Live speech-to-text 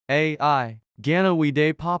AI. Ghana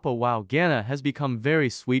Wode Papa. Wow, Ghana has become very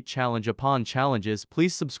sweet. Challenge upon challenges.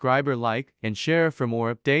 Please subscribe or like and share for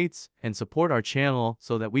more updates and support our channel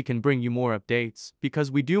so that we can bring you more updates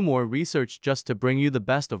because we do more research just to bring you the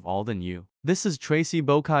best of all the new. This is Tracey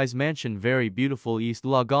Boakye's mansion, very beautiful East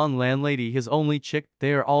Legon landlady, his only chick.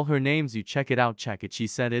 They are all her names, you check it out, check it. She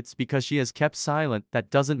said it's because she has kept silent. That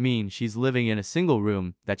doesn't mean she's living in a single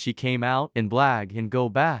room, that she came out and blag and go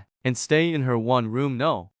back and stay in her one room,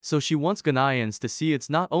 no. So she wants Ghanaians to see it's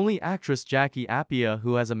not only actress Jackie Appiah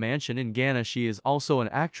who has a mansion in Ghana, she is also an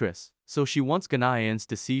actress. So she wants Ghanaians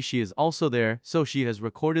to see she is also there, so she has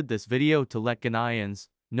recorded this video to let Ghanaians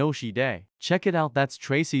know she day. Check it out, that's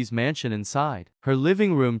Tracey's mansion inside. Her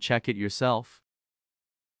living room, check it yourself.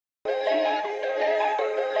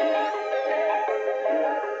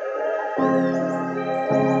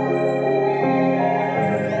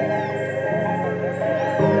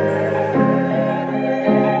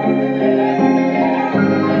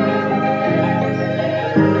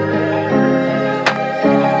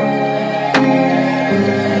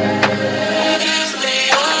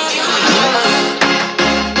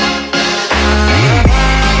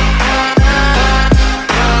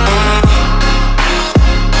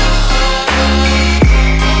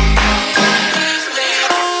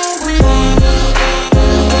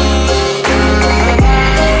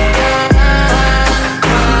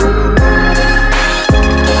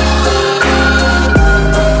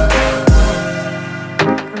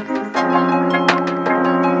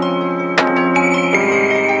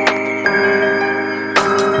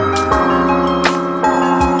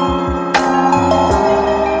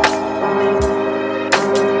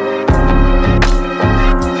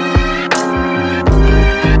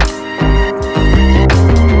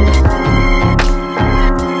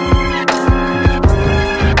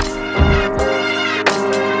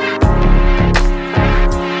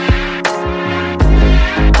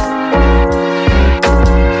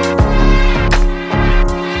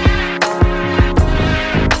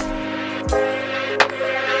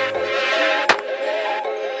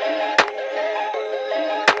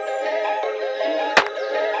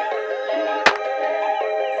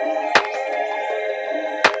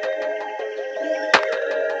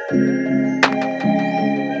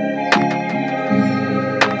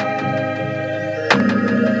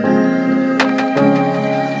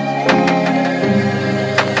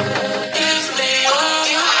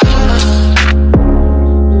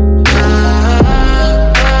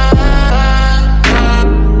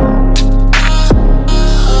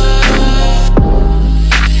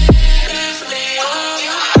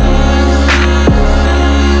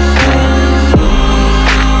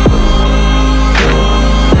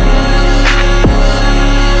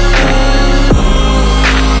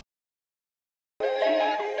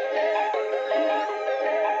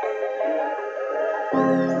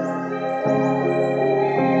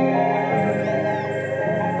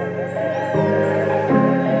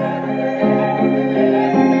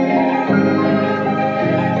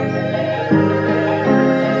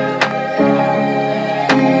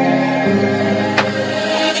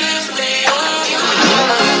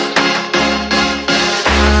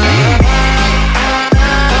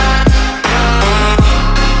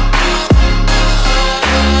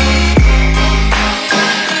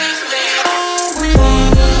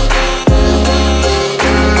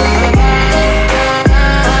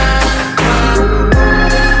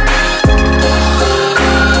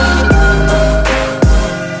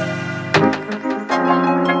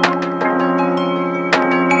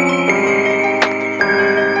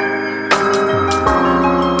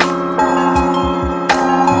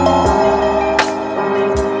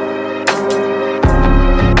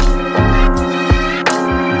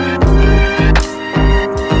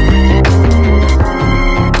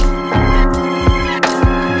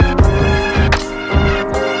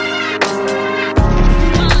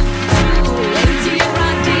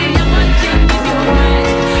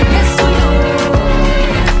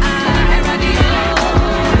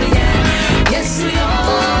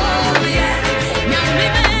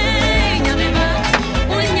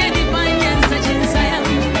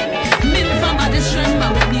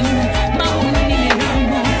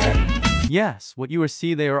 Yes, what you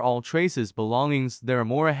see they are all Trace's belongings. There are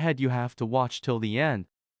more ahead, you have to watch till the end.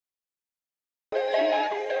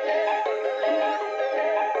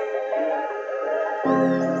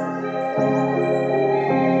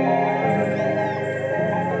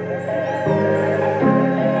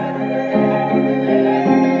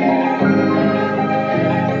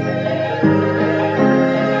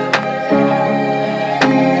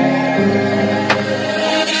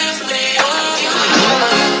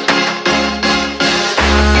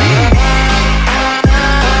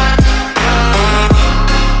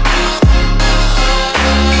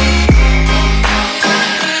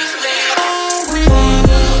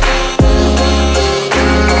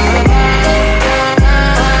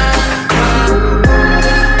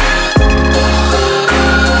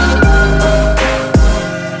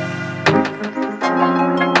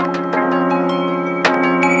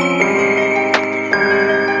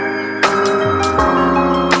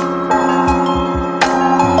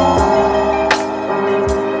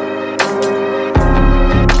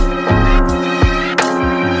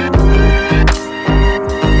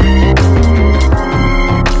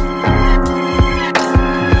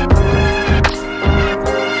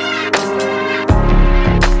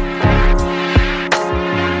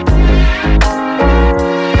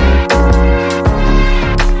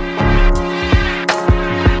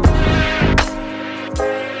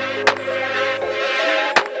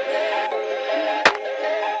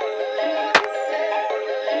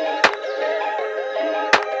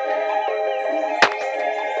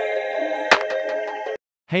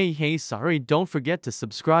 Hey, sorry, don't forget to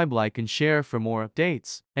subscribe, like, and share for more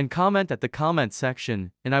updates. And comment at the comment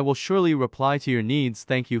section, and I will surely reply to your needs.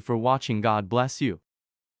 Thank you for watching. God bless you.